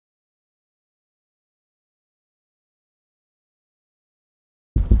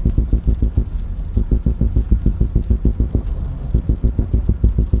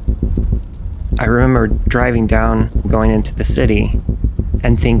I remember driving down, going into the city,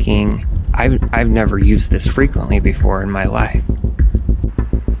 and thinking, I've never used this frequently before in my life.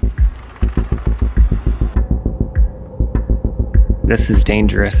 This is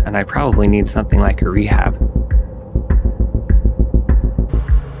dangerous, and I probably need something like a rehab.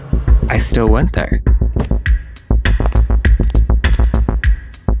 I still went there.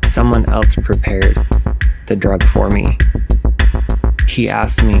 Someone else prepared the drug for me. He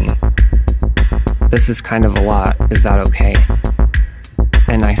asked me, "This is kind of a lot, is that okay?"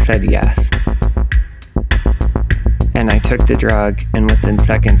 And I said yes. And I took the drug, and within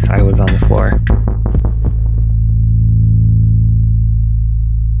seconds I was on the floor.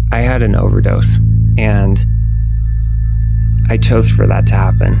 I had an overdose, and I chose for that to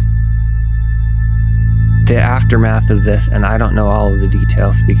happen. The aftermath of this, and I don't know all of the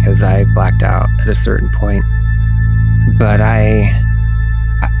details because I blacked out at a certain point, but I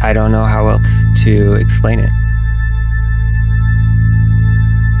don't know how else to explain it.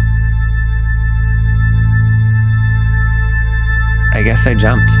 I guess I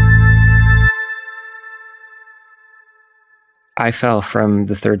jumped. I fell from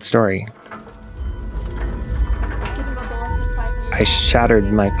the third story. I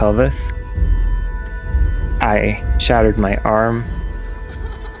shattered my pelvis. I shattered my arm.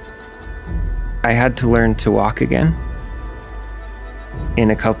 I had to learn to walk again.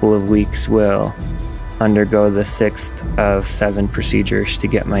 In a couple of weeks, we'll undergo the 6th of 7 procedures to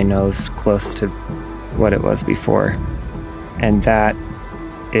get my nose close to what it was before. And that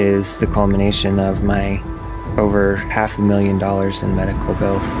is the culmination of my over $500,000 in medical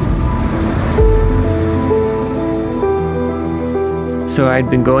bills. So I'd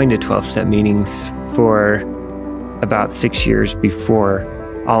been going to 12-step meetings for about 6 years before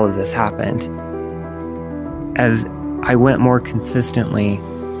all of this happened. As I went more consistently,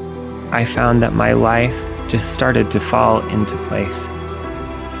 I found that my life just started to fall into place.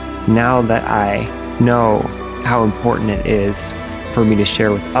 Now that I know how important it is for me to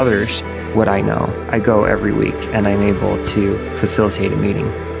share with others what I know, I go every week and I'm able to facilitate a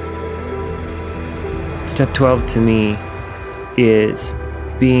meeting. Step 12 to me is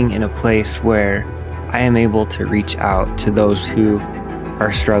being in a place where I am able to reach out to those who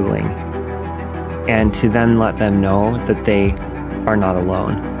are struggling and to then let them know that they are not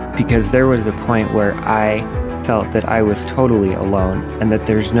alone. Because there was a point where I felt that I was totally alone and that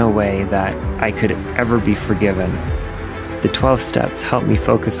there's no way that I could ever be forgiven. The 12 steps help me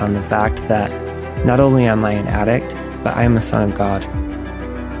focus on the fact that not only am I an addict, but I am a son of God.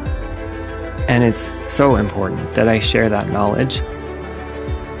 And it's so important that I share that knowledge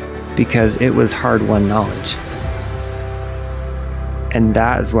because it was hard-won knowledge. And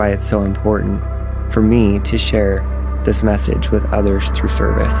that is why it's so important for me to share this message with others through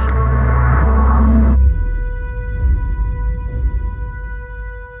service.